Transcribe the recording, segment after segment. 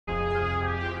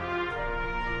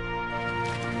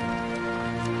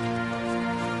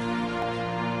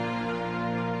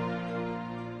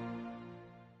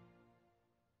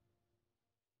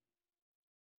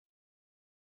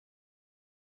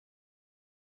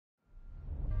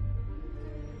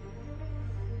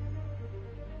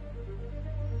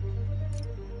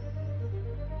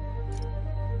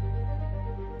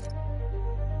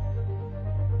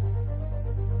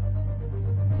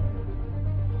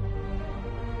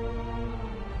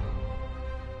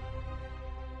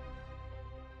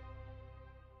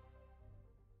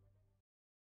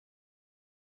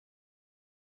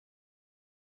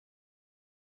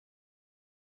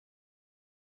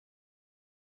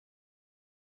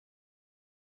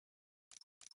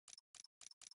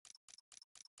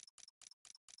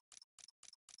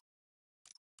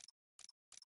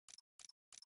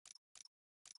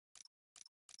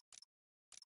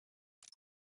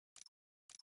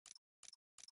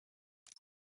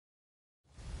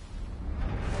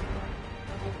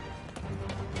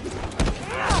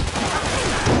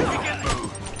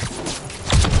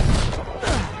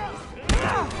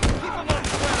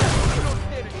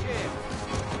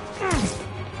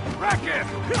Wreck him!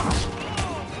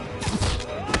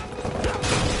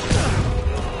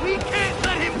 We can't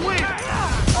let him win!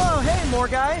 Oh, hey, more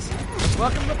guys.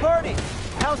 Welcome to the party.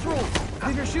 House rules.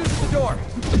 Leave your shoes at the door.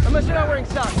 Unless you're not wearing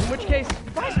socks, in which case,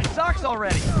 buy some socks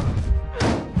already.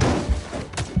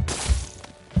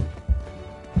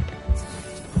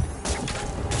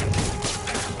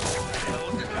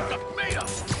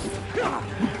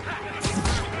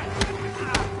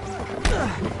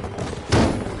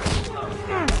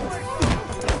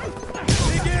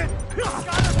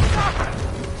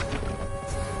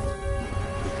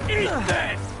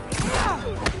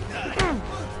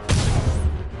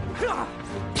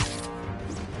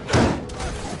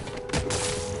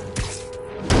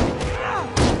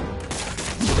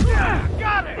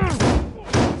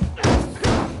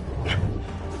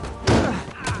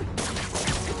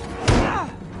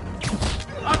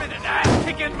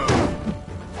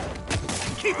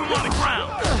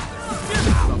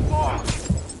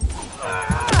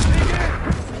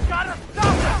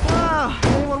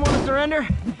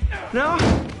 No?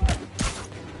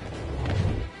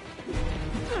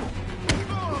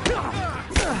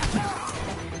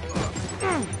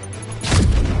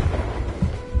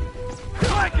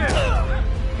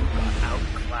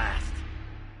 Outclassed.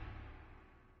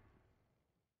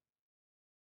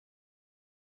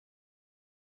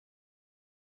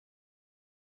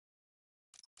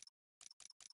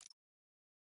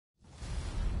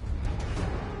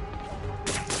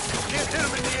 Can't hit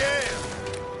him in the air.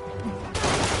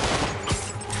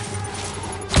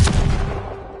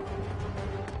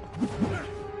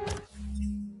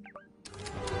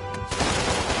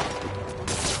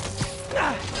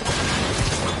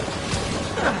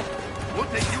 We'll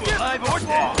take you alive or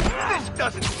dead. This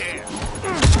doesn't care.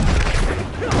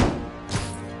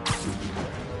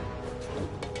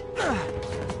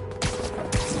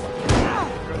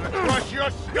 Gonna crush your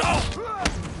skull.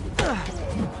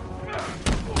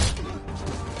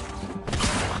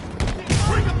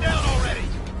 Bring him down already.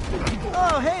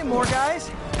 Oh, hey, more guys.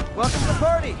 Welcome to the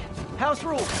party. House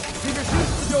rules. Leave your shoes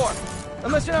at the door.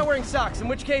 Unless you're not wearing socks, in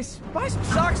which case, buy some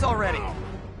socks already.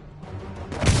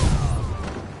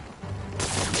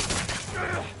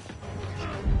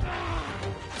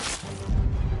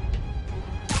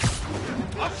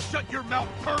 I'll shut your mouth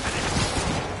permanently.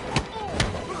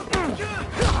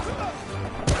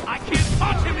 I can't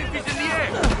touch him if he's in the air.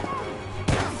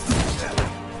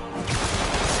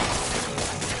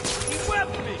 He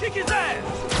webbed me. Kick his ass.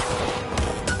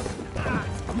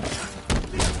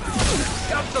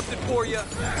 Got something for you.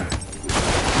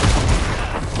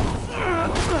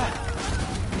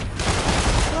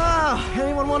 Oh,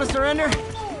 anyone want to surrender?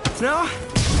 No?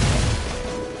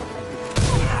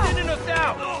 Sending us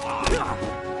out.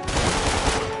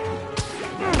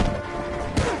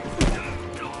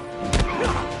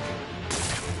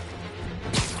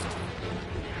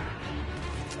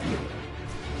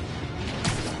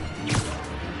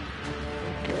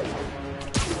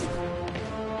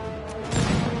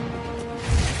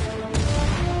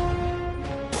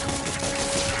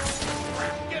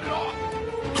 Get it off.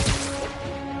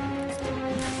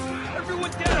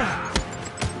 Everyone down.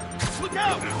 Look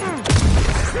out.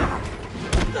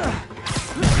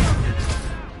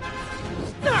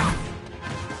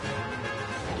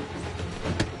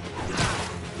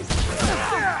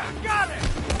 Got it!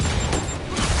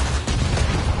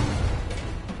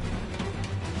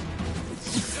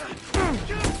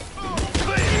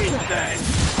 Please, then!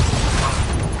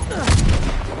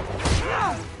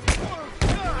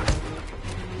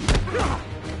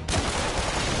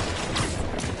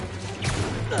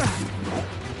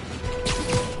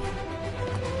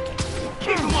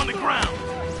 Keep him on the ground!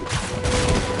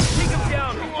 Take him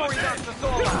down before he knocks us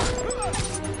all out!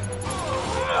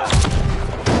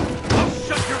 I'll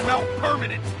shut your mouth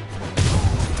permanent!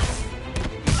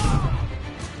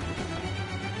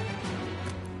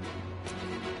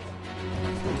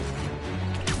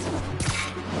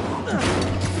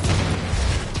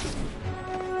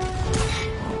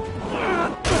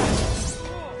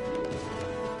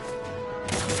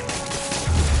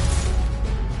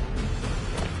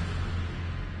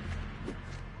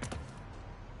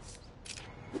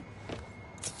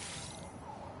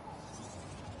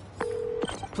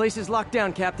 Place is locked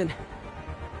down, Captain.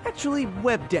 Actually,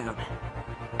 webbed down.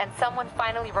 And someone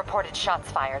finally reported shots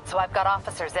fired, so I've got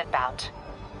officers inbound.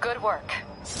 Good work.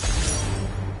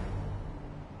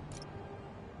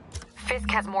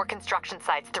 Fisk has more construction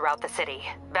sites throughout the city,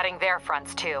 vetting their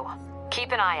fronts too.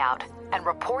 Keep an eye out, and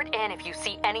report in if you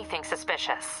see anything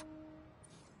suspicious.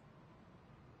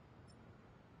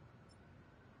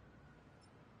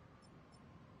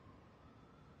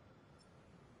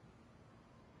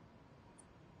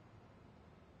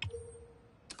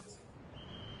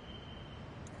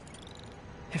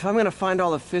 If I'm gonna find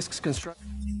all of Fisk's construction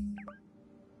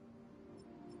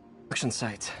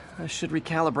sites, I should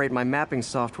recalibrate my mapping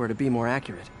software to be more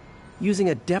accurate. Using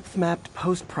a depth-mapped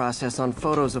post-process on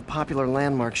photos of popular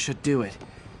landmarks should do it.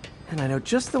 And I know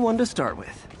just the one to start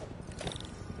with.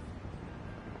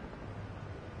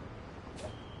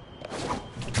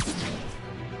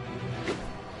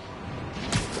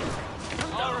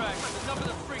 All right, enough of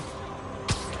the freak.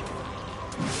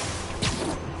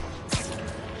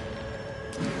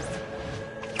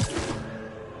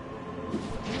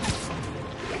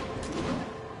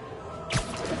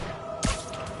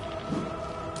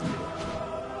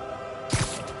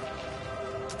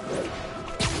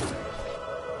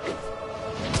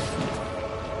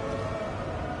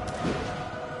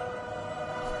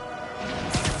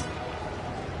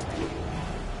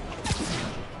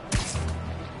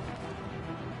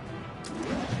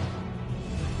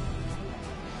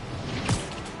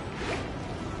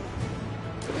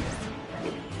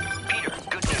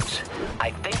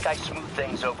 'I think I smoothed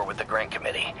things over with the grant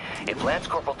committee. If Lance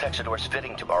Corporal Texador's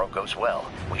fitting tomorrow goes well,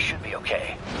 we should be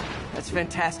okay. That's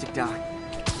fantastic, Doc.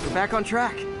 We're back on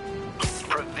track.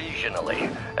 Provisionally,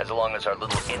 as long as our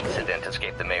little incident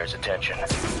escaped the mayor's attention.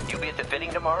 You be at the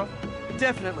fitting tomorrow?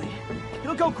 Definitely.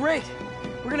 It'll go great.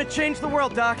 We're gonna change the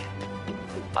world, Doc.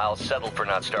 I'll settle for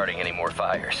not starting any more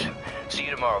fires. See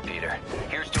you tomorrow, Peter.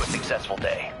 Here's to a successful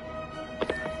day.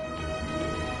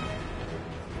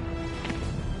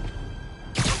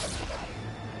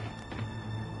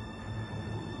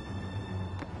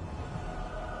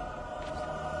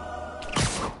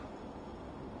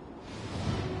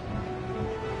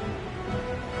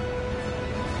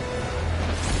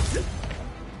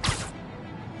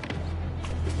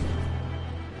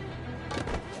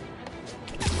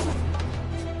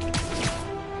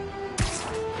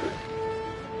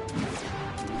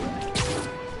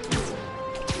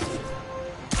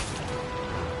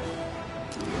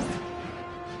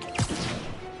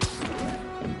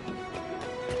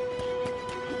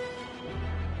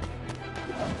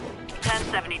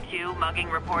 Mugging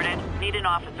reported. Need an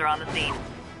officer on the scene.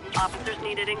 Officers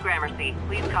needed in Gramercy.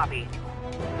 Please copy.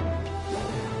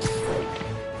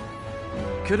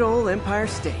 Good old Empire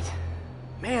State.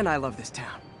 Man, I love this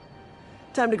town.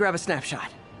 Time to grab a snapshot.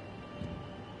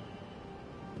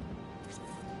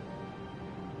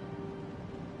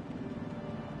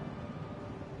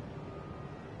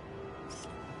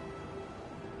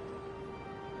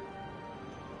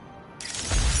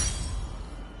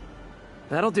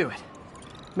 That'll do it.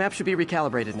 Map should be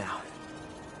recalibrated now.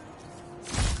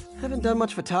 Haven't done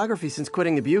much photography since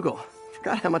quitting the Bugle.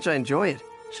 Forgot how much I enjoy it.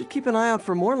 Should keep an eye out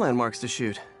for more landmarks to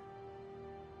shoot.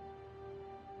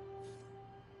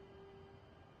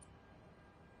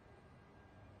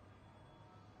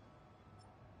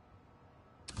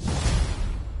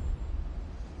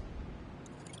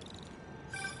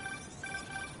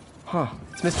 Huh,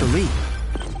 it's Mr. Lee.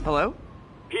 Hello?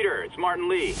 Peter, it's Martin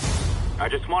Lee. I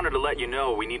just wanted to let you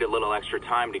know we need a little extra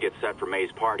time to get set for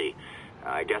May's party.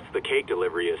 I guess the cake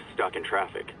delivery is stuck in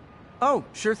traffic. Oh,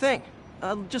 sure thing.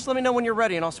 Just let me know when you're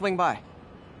ready and I'll swing by.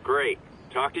 Great.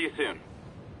 Talk to you soon.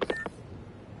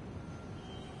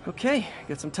 Okay,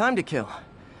 got some time to kill.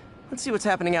 Let's see what's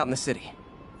happening out in the city.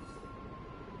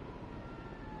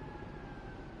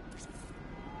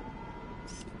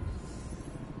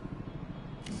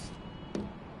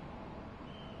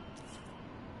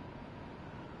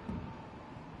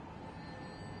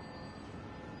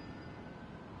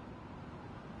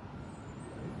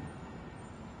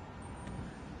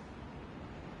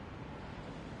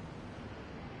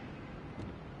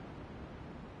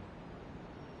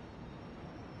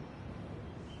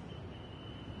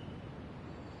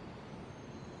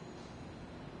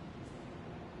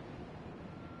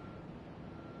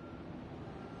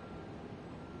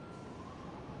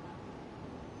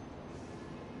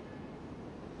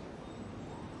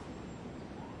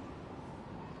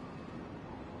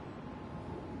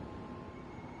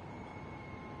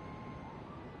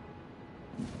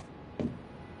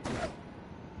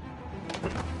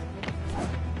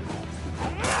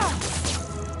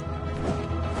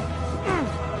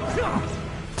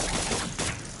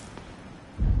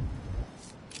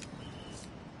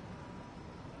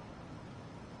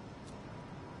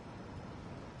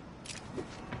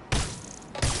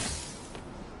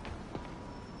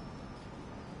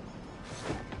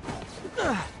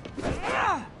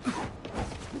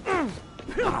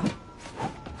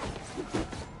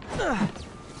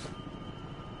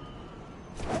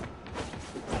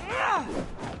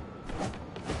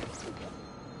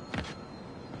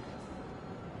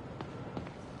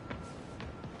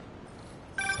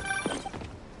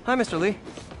 Hi, Mr. Lee.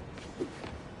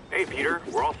 Hey, Hey, Peter,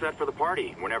 we're all set for the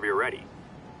party whenever you're ready.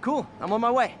 Cool, I'm on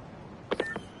my way.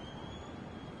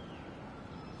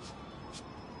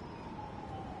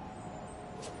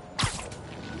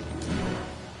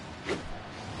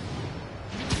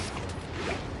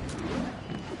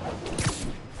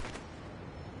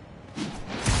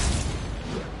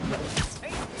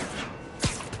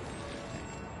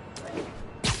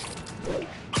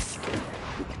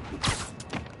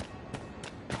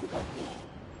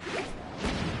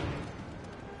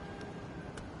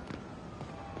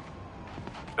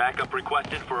 Backup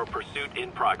requested for a pursuit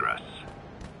in progress.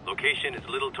 Location is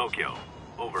Little Tokyo.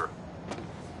 Over.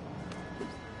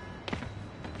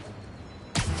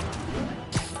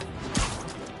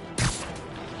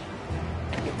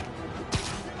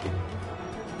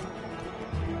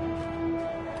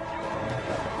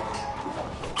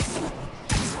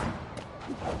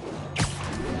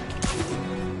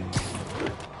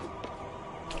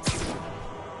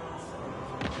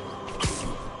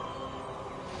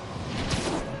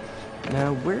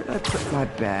 Now, where did I put my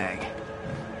bag?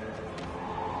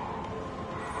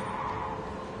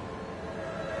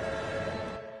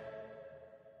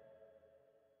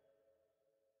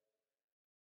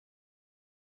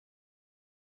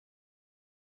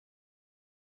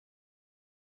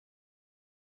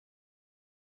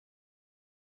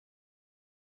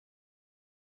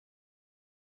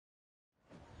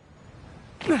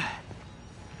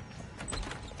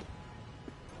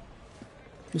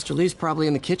 Mr. Lee's probably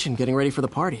in the kitchen getting ready for the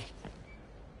party.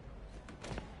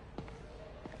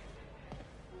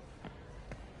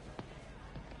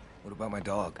 What about my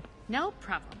dog? No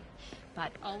problem.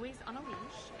 But always on a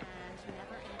leash and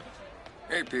never in the kitchen.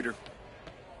 Hey, Peter.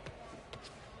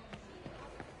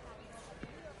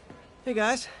 Hey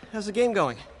guys, how's the game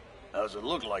going? How's it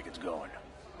look like it's going?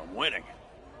 I'm winning.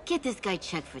 Get this guy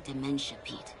checked for dementia,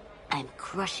 Pete. I'm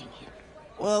crushing him.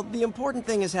 Well, the important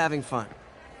thing is having fun.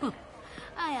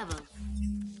 I have a...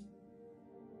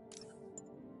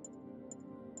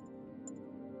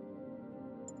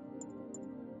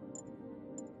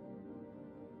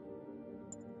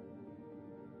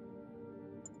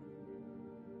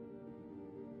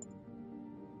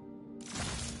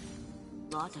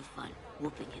 lot of fun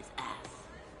whooping his ass.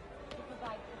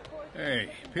 Hey,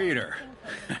 Peter.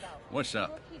 What's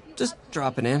up? Just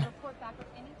dropping in.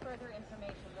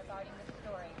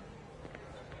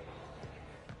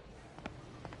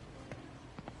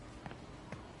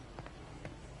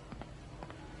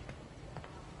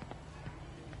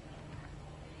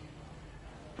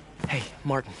 Hey,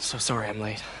 Martin, so sorry I'm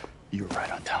late. You were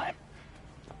right on time.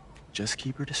 Just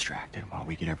keep her distracted while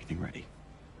we get everything ready.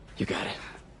 You got it.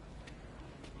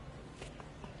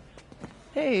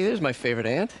 Hey, there's my favorite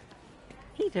aunt.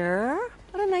 Peter,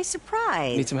 what a nice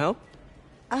surprise. Need some help?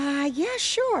 Yeah,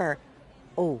 sure.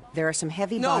 Oh, there are some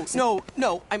heavy boxes. No.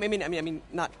 I mean,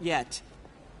 not yet.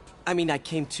 I mean, I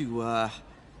came to, I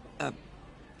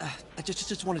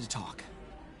just wanted to talk.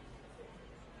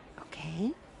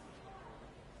 Okay.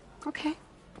 Okay.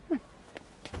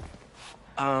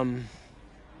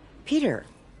 Peter,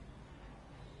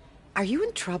 are you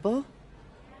in trouble?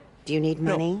 Do you need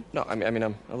money? No, I mean,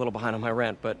 I'm a little behind on my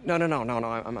rent, but no,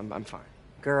 I'm fine.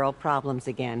 Girl problems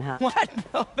again, huh? What?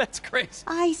 No, that's crazy.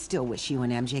 I still wish you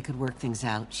and MJ could work things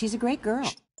out. She's a great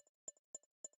girl.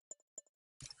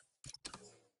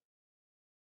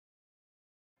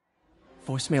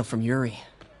 Voicemail from Yuri.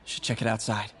 Should check it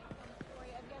outside.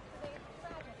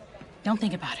 Don't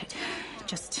think about it.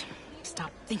 Just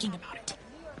stop thinking about it.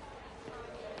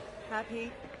 Hi,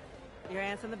 Pete. Your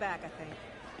aunt's in the back, I think.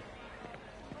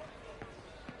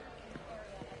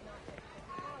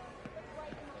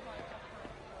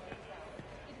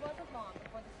 It wasn't long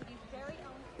before the city's very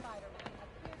own Spiderman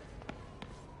appeared.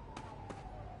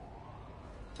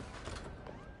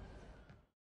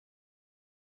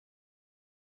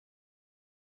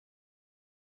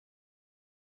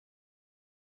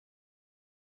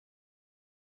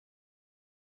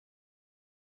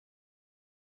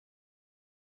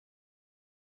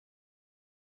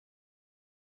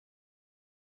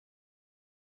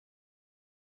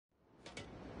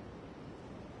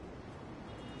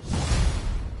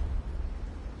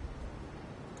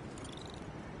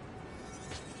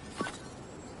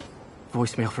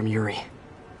 Voicemail from Yuri.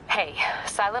 Hey,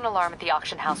 silent alarm at the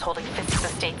auction house holding Fisk's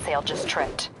estate sale just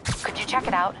tripped. Could you check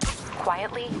it out?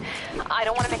 Quietly? I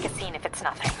don't want to make a scene if it's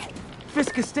nothing.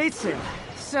 Fisk estate sale.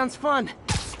 Sounds fun.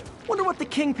 Wonder what the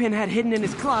Kingpin had hidden in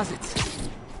his closets.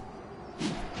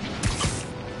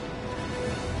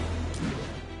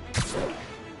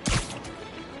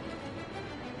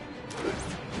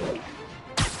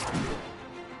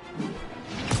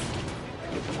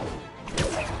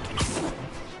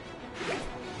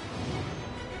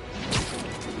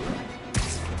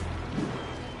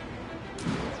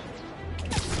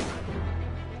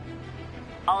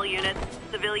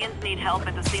 Civilians need help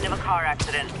at the scene of a car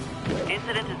accident.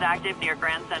 Incident is active near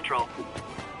Grand Central.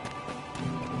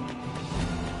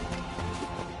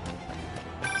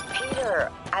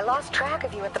 Peter, I lost track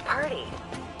of you at the party.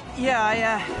 Yeah, I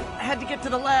had to get to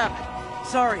the lab.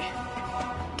 Sorry.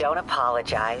 Don't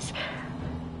apologize.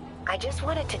 I just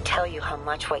wanted to tell you how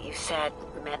much what you said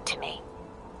meant to me.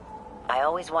 I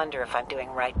always wonder if I'm doing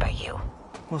right by you.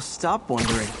 Well, stop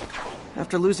wondering.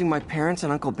 After losing my parents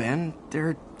and Uncle Ben, there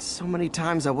are so many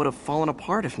times I would have fallen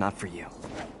apart if not for you.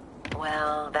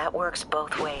 Well, that works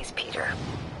both ways, Peter.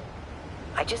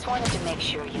 I just wanted to make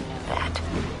sure you knew that.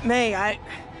 May, I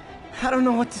don't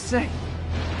know what to say.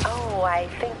 Oh, I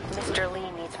think Mr. Lee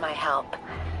needs my help.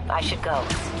 I should go.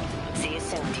 See you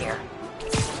soon, dear.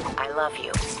 I love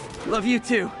you. Love you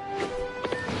too.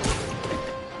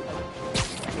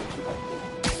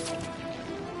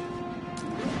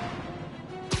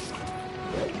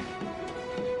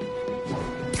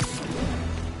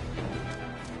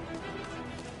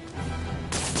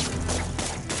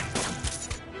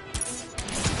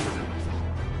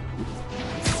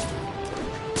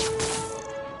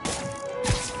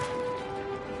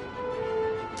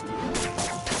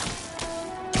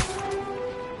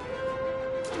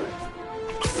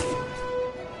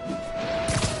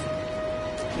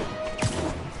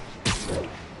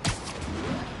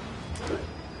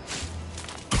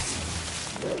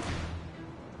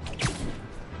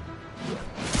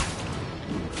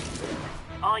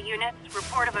 All units,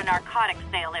 report of a narcotics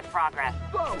sale in progress.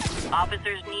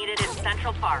 Officers needed in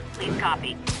Central Park. Please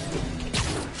copy.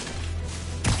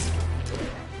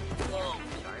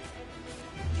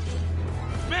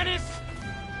 Menace!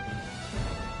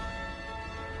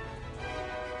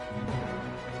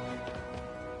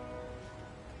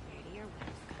 Where do your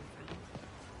webs come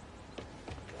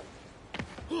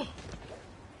from?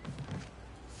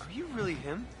 Are you really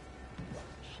him?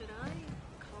 Should I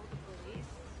call the police?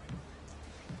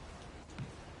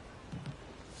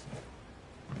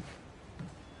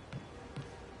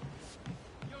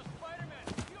 Yo, Spiderman!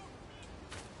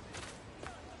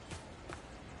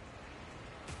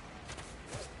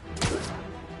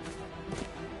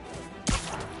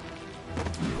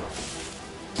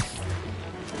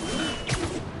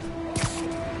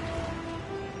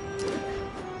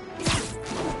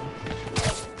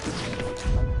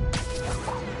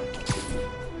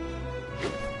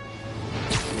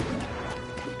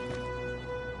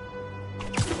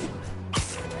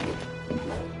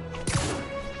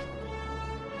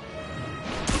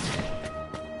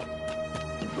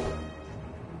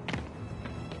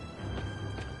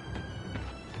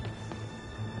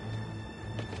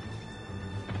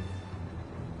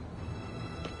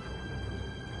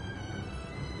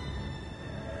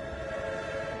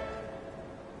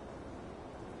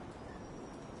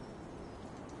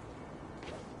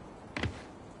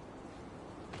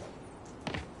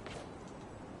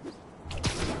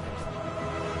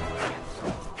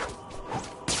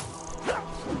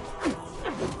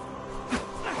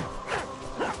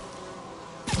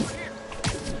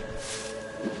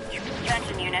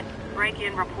 Attention units,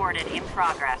 break-in reported in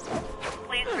progress.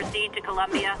 Please proceed to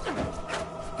Columbia.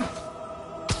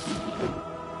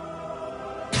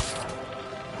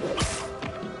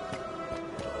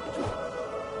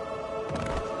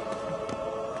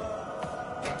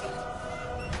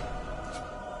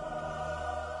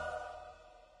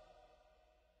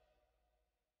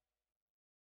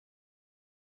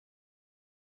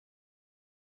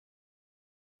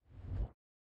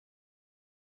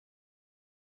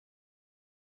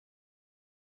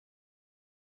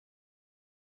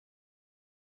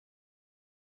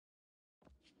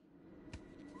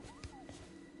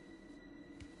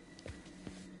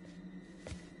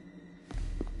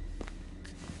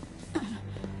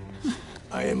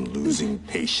 I am losing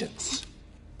patience.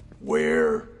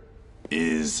 Where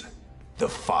is the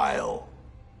file?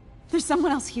 There's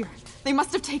someone else here. They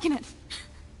must have taken it.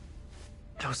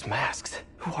 Those masks.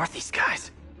 Who are these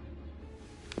guys?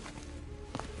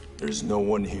 There's no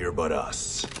one here but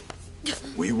us.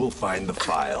 We will find the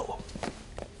file,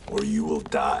 or you will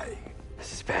die.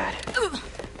 This is bad.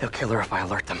 They'll kill her if I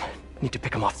alert them. Need to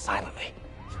pick them off silently.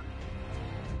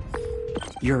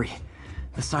 Yuri,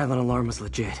 the silent alarm was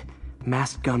legit.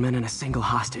 Masked gunmen and a single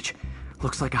hostage.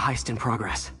 Looks like a heist in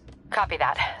progress. Copy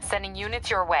that. Sending units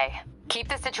your way. Keep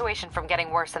the situation from getting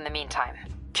worse in the meantime.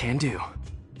 Can do.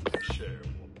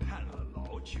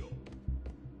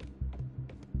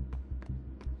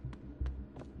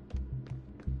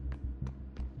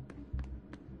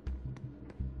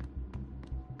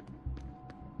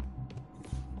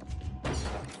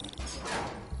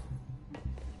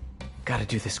 Gotta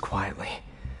do this quietly.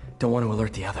 Don't want to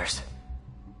alert the others.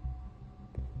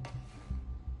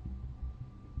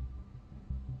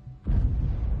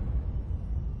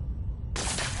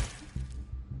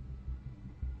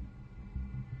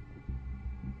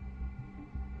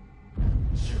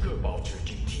 刻保持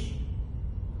警惕。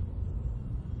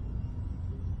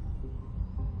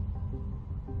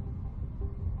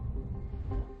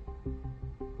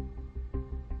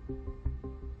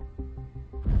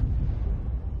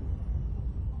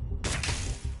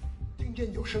听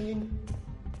见有声音。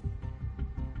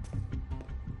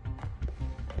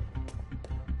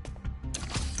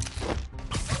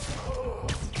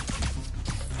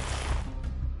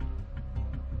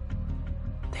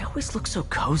 They always look so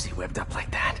cozy whipped up like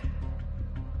that.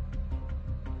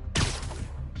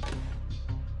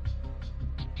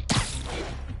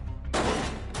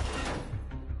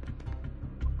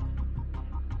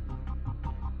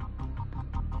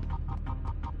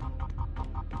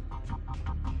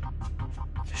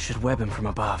 Should web him from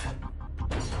above.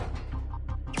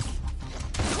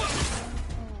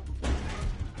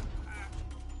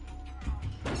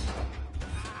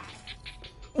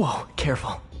 Whoa,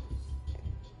 careful.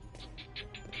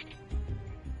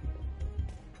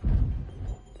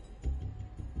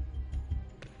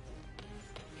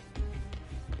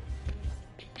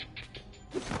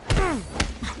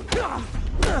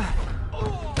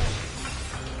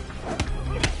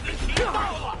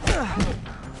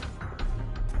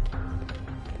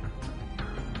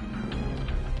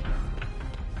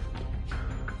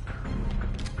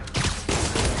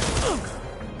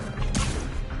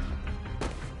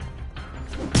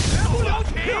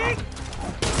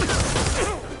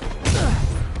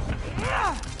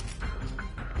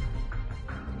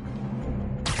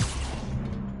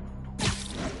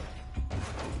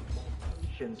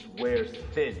 Wears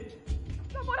thin.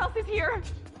 Someone else is here.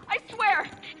 I swear.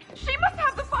 She must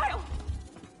have the file.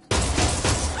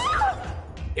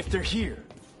 If they're here,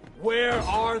 where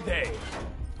are they?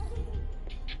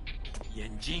 眼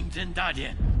睛睁大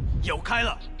点，有开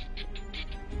了。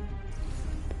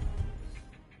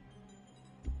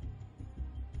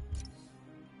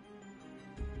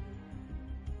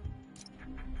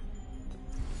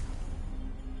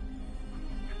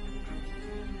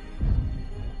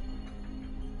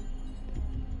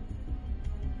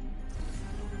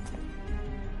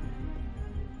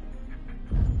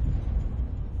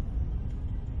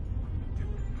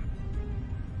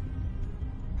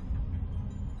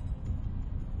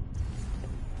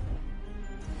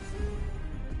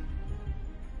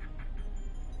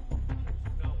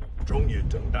终于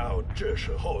等到这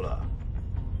时候了。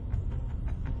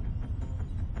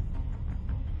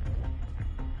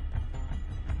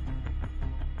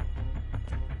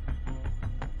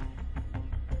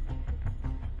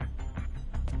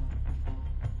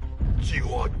计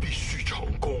划必须成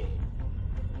功。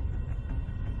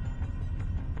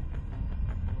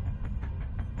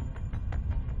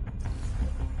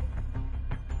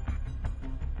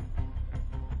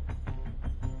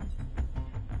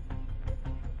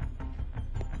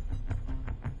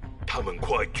他们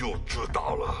快就知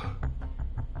道了。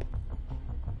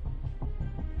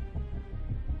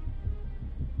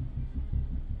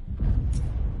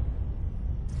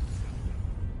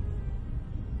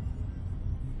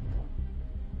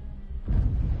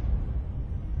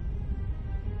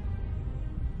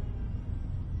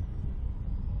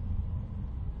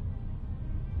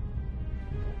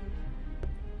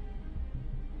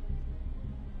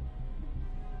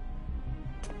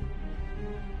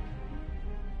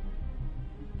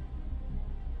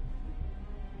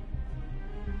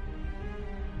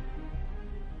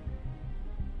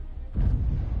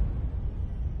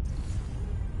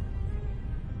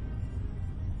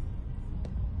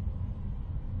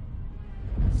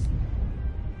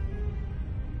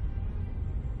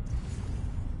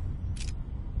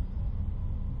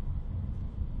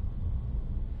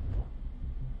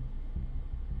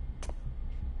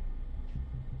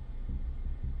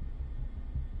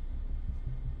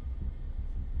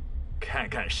看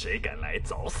看谁敢来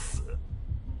找死！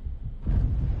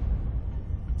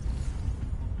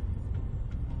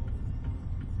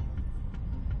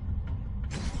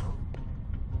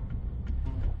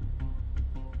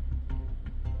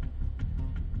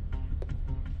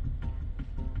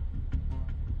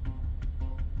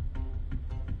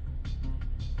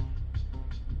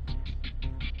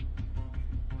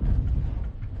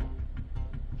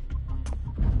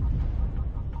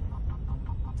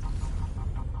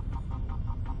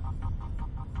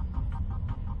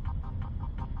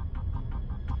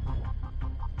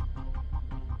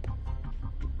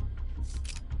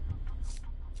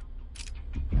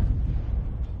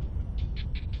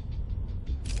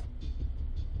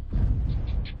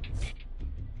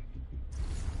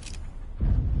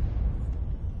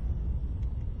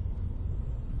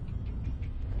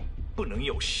不能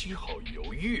有丝毫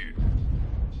犹豫。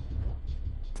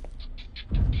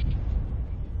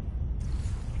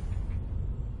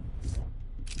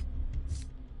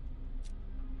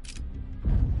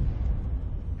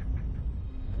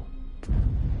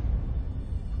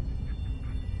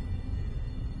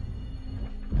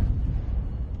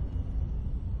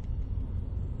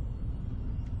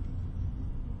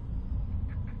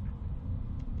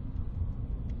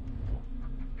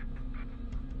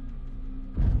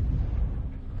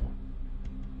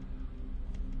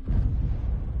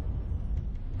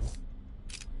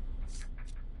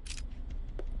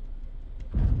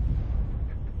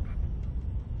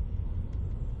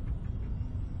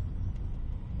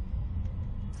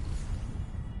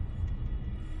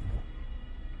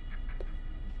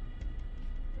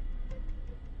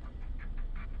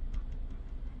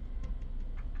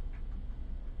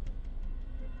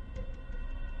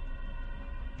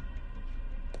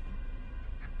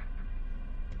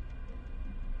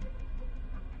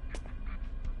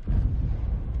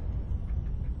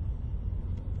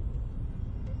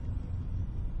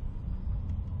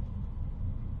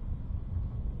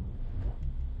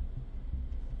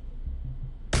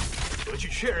去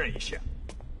确认一下。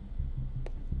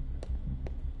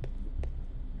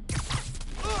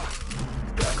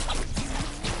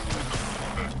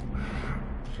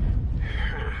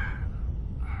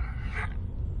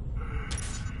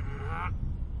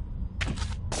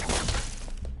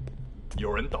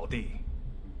有人倒地，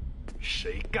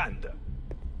谁干的？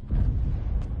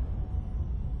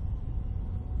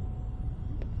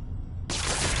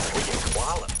我眼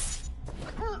花了。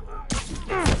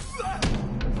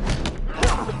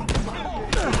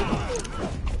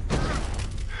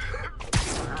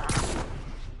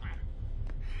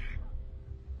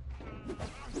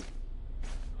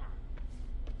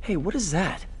Hey, what is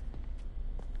that?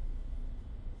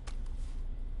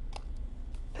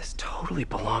 This totally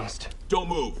belongs to... Don't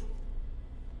move.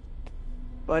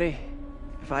 Buddy,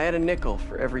 if I had a nickel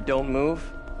for every don't move...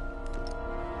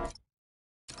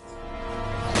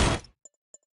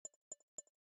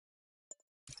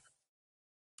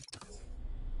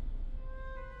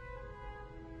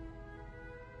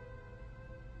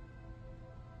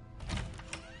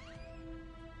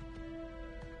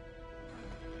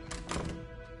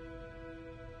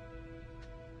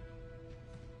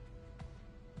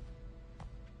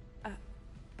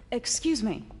 Excuse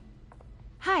me.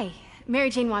 Hi, Mary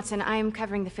Jane Watson. I'm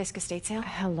covering the Fisk estate sale.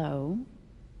 Hello.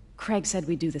 Craig said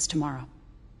we'd do this tomorrow.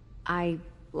 I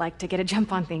like to get a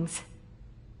jump on things.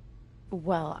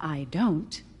 Well, I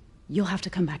don't. You'll have to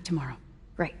come back tomorrow.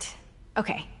 Right.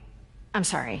 Okay. I'm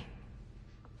sorry.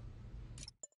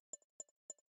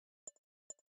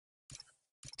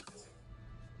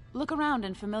 Look around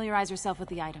and familiarize yourself with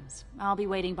the items. I'll be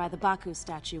waiting by the Baku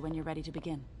statue when you're ready to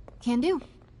begin. Can do.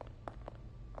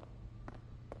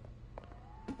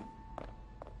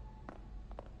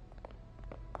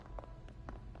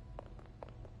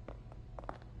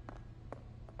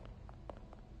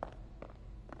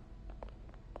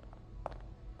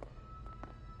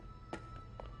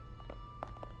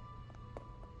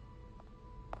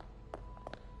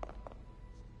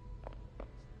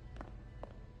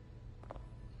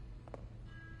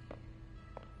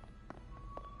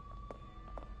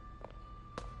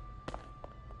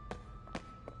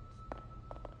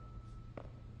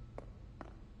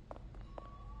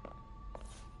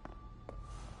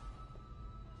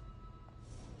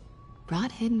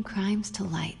 Brought hidden crimes to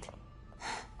light.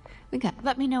 We got...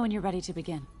 Let me know when you're ready to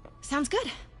begin. Sounds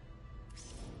good.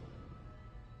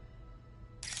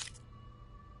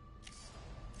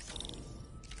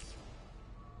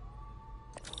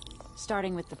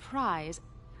 Starting with the prize,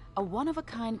 a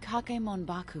one-of-a-kind Kakemon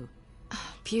Baku.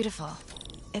 Oh, beautiful.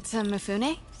 It's a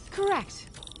Mifune? Correct.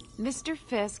 Mr.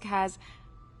 Fisk has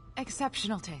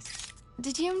exceptional taste.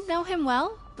 Did you know him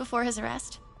well before his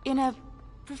arrest? In a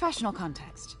professional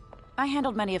context. I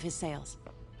handled many of his sales.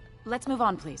 Let's move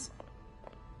on, please.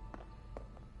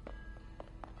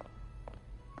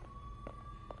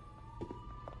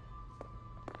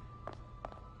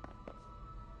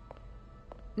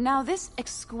 Now, this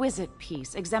exquisite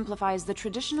piece exemplifies the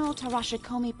traditional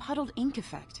Tarashikomi puddled ink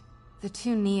effect. The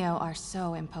two Neo are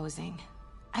so imposing.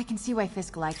 I can see why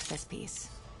Fisk liked this piece.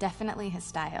 Definitely his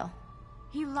style.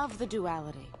 He loved the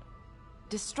duality.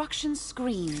 Destruction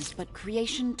screams, but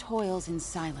creation toils in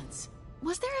silence.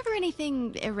 Was there ever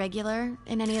anything irregular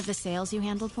in any of the sales you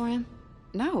handled for him?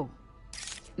 No.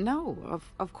 No,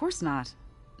 of course not.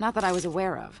 Not that I was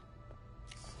aware of.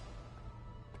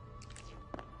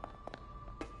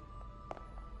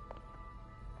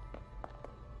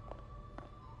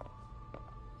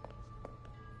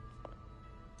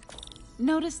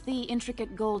 Notice the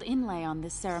intricate gold inlay on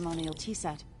this ceremonial tea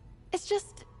set. It's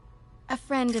just... a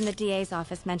friend in the DA's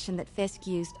office mentioned that Fisk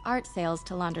used art sales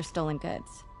to launder stolen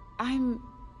goods. I'm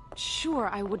sure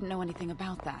I wouldn't know anything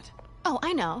about that. Oh,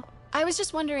 I know. I was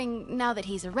just wondering, now that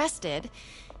he's arrested,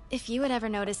 if you had ever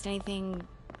noticed anything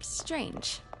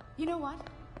strange. You know what?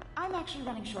 I'm actually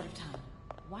running short of time.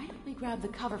 Why don't we grab the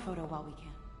cover photo while we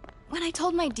can? When I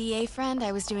told my DA friend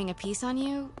I was doing a piece on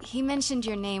you, he mentioned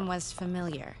your name was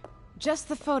familiar. Just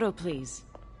the photo, please.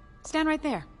 Stand right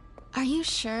there. Are you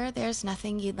sure there's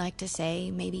nothing you'd like to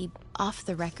say, maybe off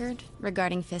the record,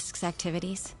 regarding Fisk's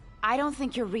activities? I don't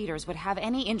think your readers would have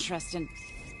any interest in...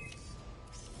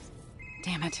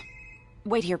 Damn it.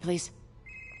 Wait here, please.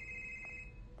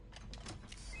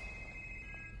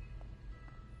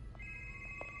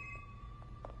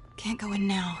 Can't go in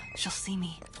now. She'll see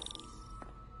me.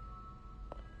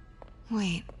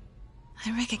 Wait.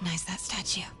 I recognize that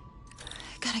statue.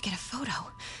 Gotta get a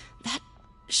photo. That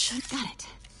should... Got it.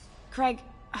 Craig,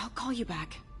 I'll call you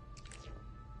back.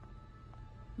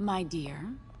 My dear,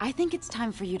 I think it's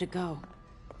time for you to go.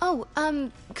 Oh,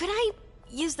 could I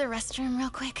use the restroom real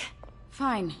quick?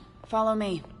 Fine. Follow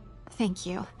me. Thank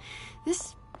you.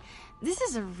 This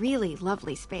is a really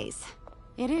lovely space.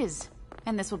 It is.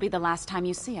 And this will be the last time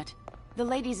you see it. The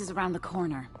ladies is around the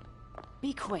corner.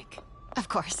 Be quick. Of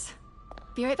course.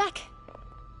 Be right back.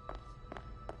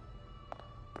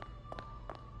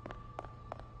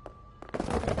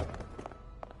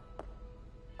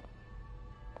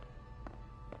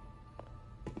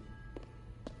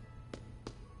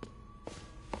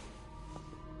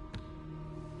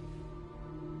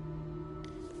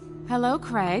 Hello,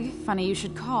 Craig. Funny you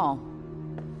should call.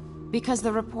 Because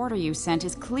the reporter you sent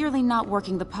is clearly not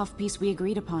working the puff piece we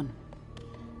agreed upon.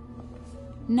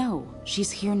 No, she's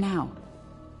here now.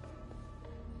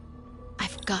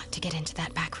 I've got to get into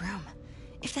that back room.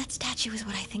 If that statue is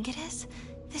what I think it is,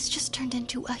 this just turned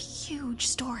into a huge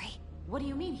story. What do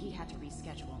you mean he had to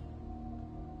reschedule?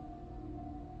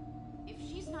 If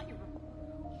she's not your reporter,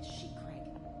 who is she, Craig?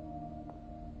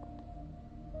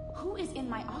 Who is in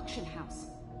my auction house?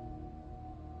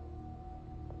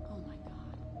 Oh my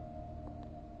god.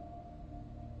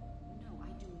 No, I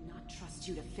do not trust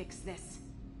you to fix this.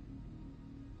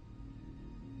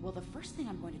 Well, the first thing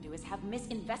I'm going to do is have Miss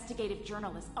Investigative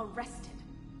Journalist arrested.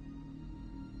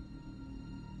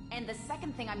 And the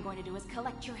second thing I'm going to do is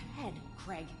collect your head,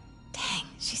 Craig. Dang,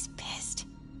 she's pissed.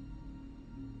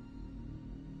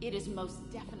 It is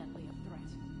most definitely a threat.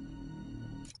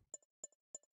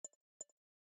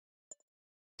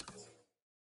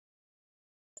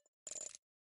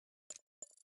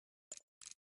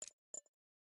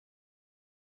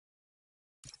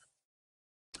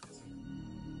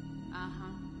 Uh-huh.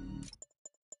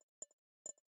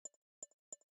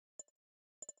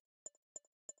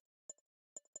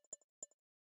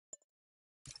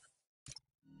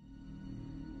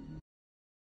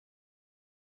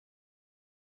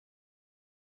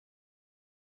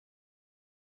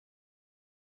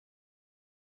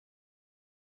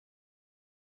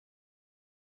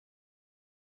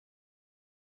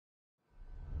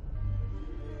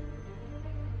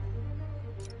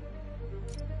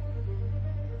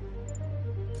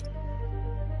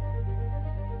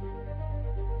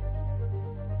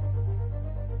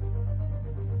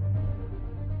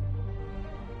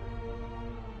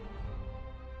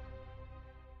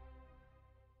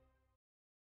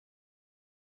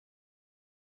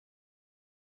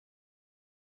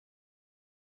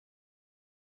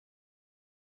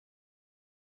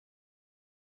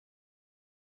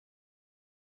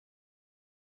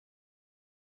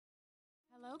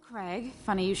 Hello, Craig.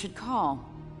 Funny you should call.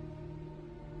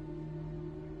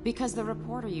 Because the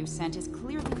reporter you sent is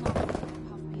clearly not the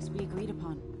puff piece we agreed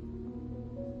upon.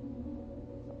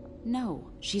 No,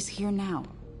 she's here now.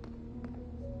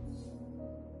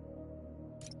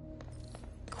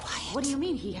 Quiet. What do you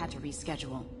mean he had to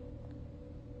reschedule?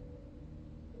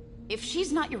 If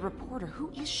she's not your reporter,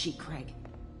 who is she, Craig?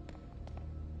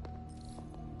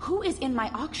 Who is in my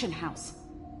auction house?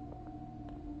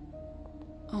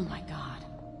 Oh my god.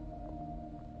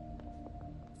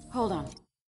 Hold on.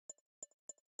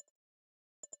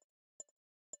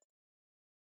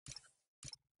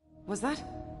 Was that?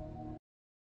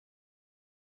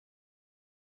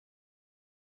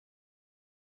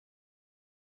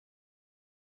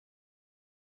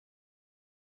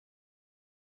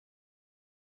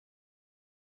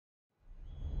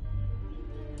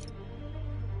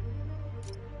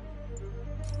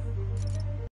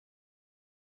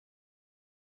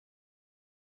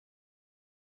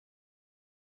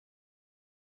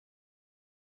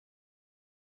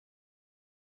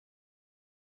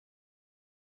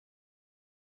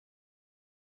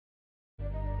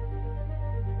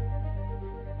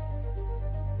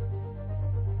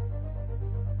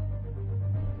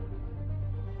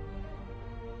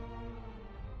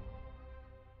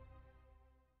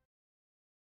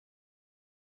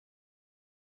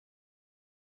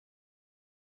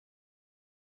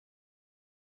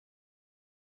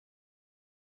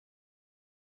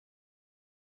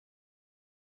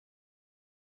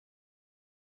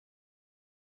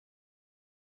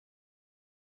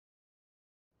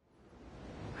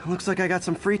 Looks like I got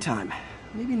some free time.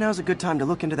 Maybe now's a good time to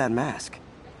look into that mask.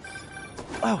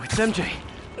 Oh, it's MJ.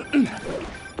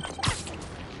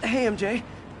 Hey, MJ.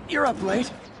 You're up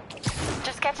late.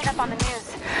 Just catching up on the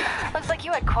news. Looks like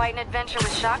you had quite an adventure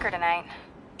with Shocker tonight.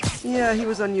 Yeah, he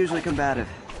was unusually combative.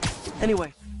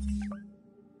 Anyway.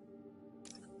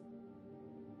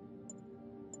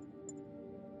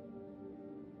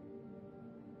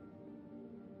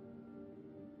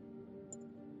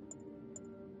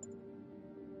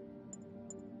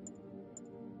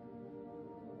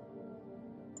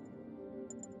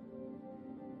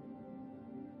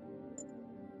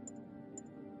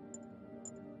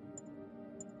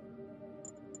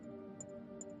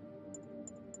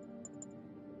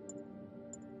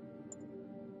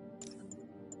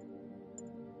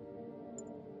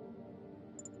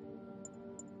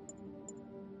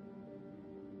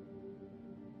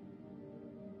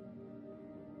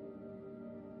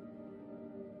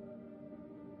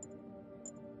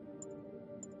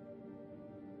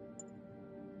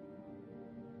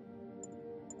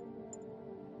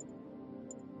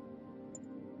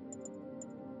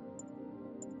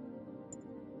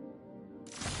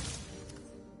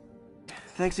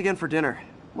 thanks again for dinner.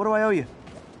 What do I owe you?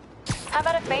 How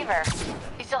about a favor?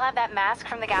 You still have that mask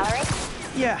from the gallery?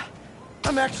 Yeah.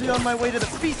 I'm actually on my way to the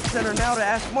Feast Center now to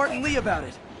ask Martin Lee about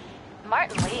it.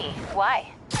 Martin Lee?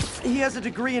 Why? He has a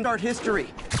degree in art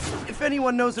history. If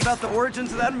anyone knows about the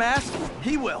origins of that mask,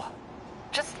 he will.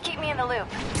 Just keep me in the loop.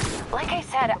 Like I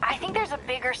said, I think there's a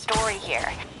bigger story here.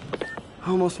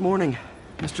 Almost morning.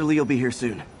 Mr. Lee will be here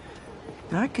soon.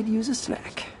 I could use a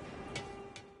snack.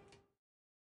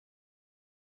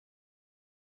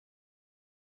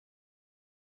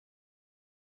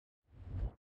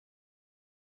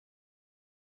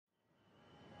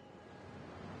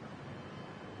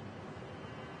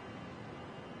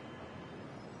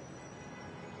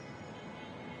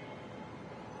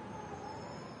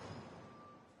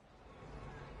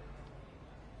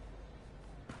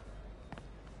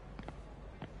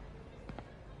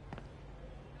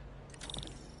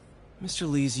 Mr.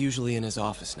 Lee's usually in his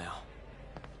office now.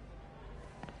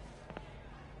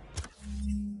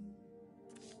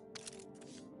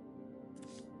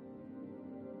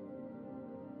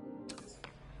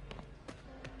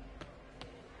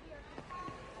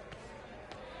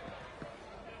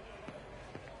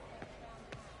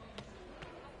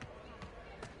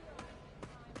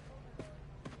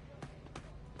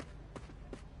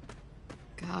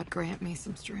 God grant me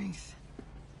some strength.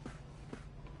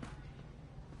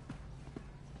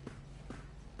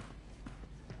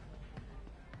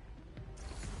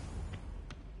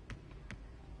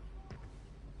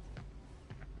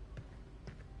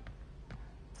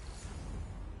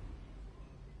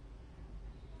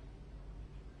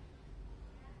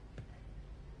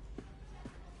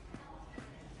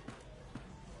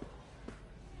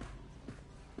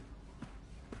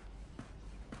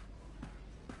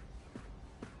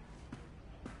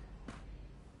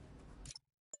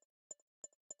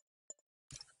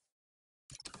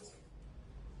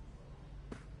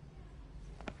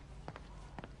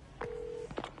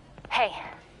 Hey.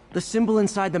 The symbol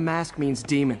inside the mask means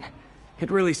demon. It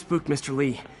really spooked Mr.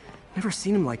 Lee. Never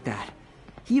seen him like that.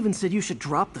 He even said you should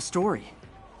drop the story.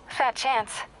 Fat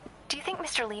chance. Do you think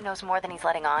Mr. Lee knows more than he's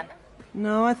letting on?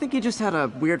 No, I think he just had a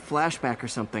weird flashback or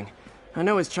something. I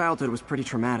know his childhood was pretty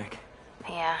traumatic.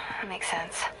 Yeah, makes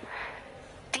sense.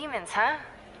 Demons, huh?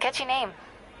 Catchy name.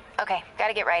 Okay,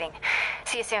 gotta get writing.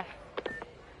 See you soon.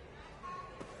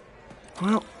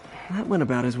 Well, that went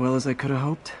about as well as I could have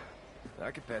hoped. I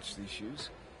could patch these shoes.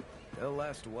 They'll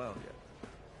last a while yet.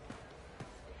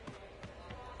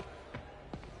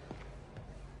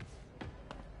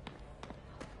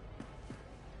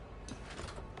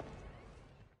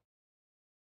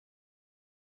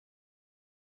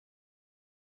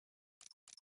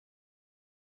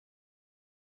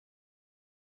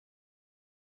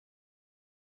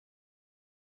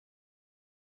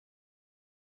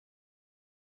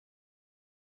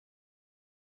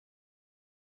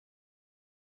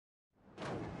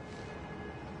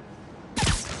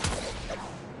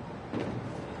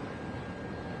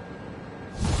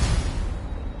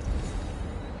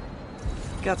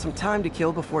 Got some time to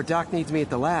kill before Doc needs me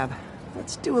at the lab.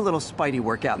 Let's do a little Spidey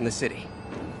workout in the city.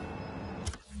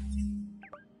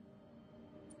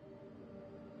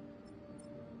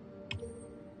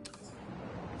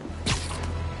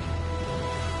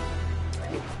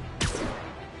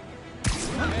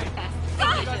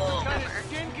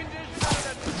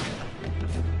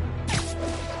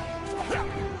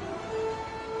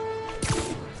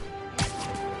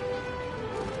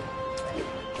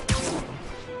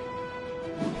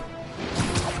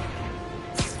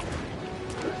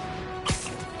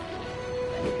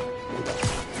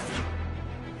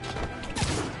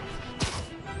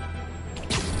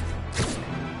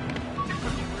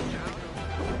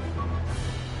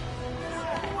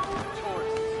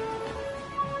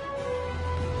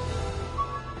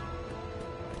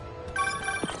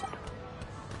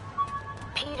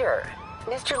 Peter,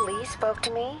 Mr. Lee spoke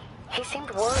to me. He seemed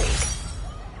worried.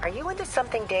 Are you into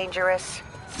something dangerous?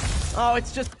 Oh,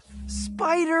 it's just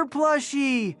Spider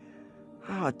plushie!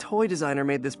 Oh, a toy designer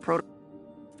made this proto...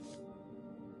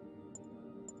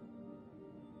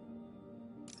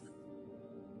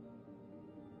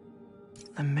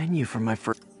 The menu for my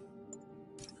first...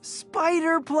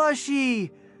 Spider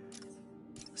plushie!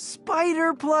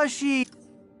 Spider plushie!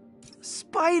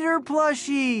 Spider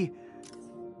plushie!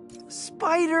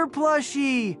 Spider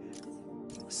plushie!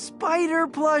 Spider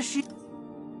plushie!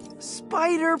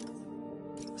 Spider...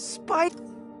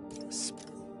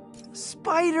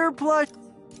 Spider plush...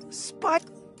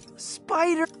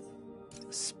 Spider...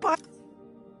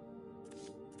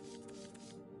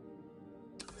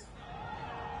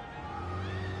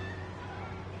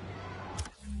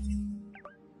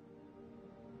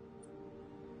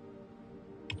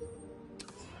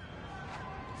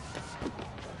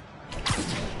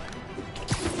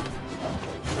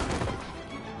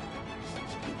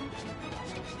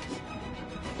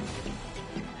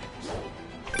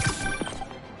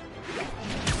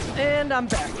 And I'm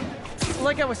back.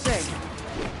 Like I was saying.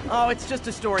 Oh, it's just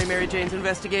a story Mary Jane's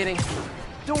investigating.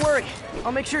 Don't worry,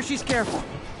 I'll make sure she's careful.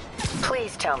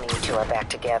 Please tell me you two are back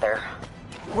together.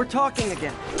 We're talking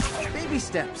again. Baby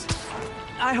steps.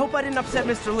 I hope I didn't upset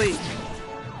Mr. Lee.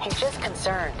 He's just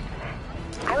concerned.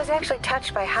 I was actually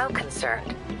touched by how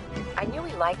concerned. I knew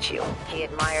he liked you. He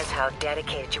admires how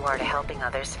dedicated you are to helping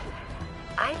others.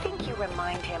 I think you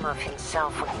remind him of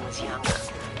himself when he was younger.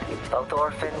 Both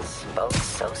orphans, both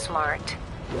so smart.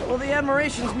 Well, the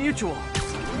admiration's mutual.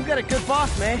 You got a good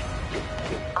boss, May.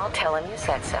 I'll tell him you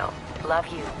said so. Love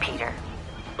you, Peter.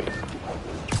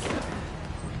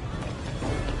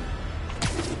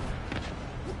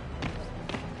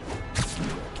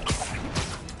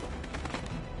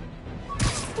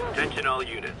 Attention all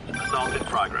units. Assault in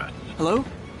progress. Hello?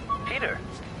 Peter,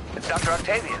 it's Dr.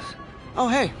 Octavius. Oh,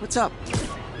 hey, what's up?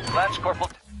 Lance Corporal...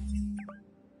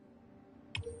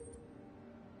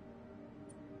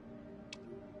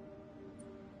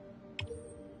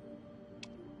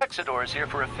 Texador is here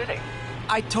for a fitting.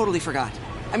 I totally forgot.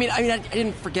 I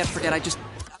didn't forget, I just...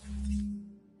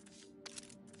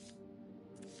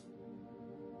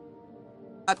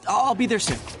 I'll be there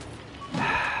soon.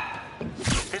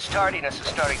 His tardiness is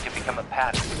starting to become a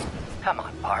pattern. Come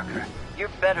on, Parker. You're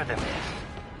better than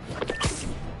this.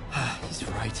 He's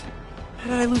right.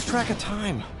 How did I lose track of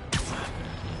time?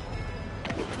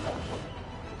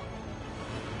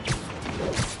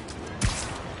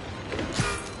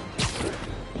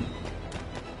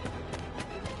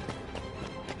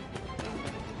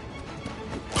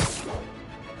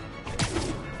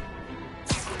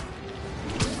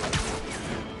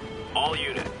 All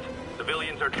units.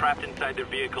 Civilians are trapped inside their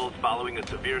vehicles following a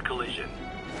severe collision.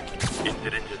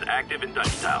 Incident is active in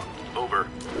Dutchtown. Over.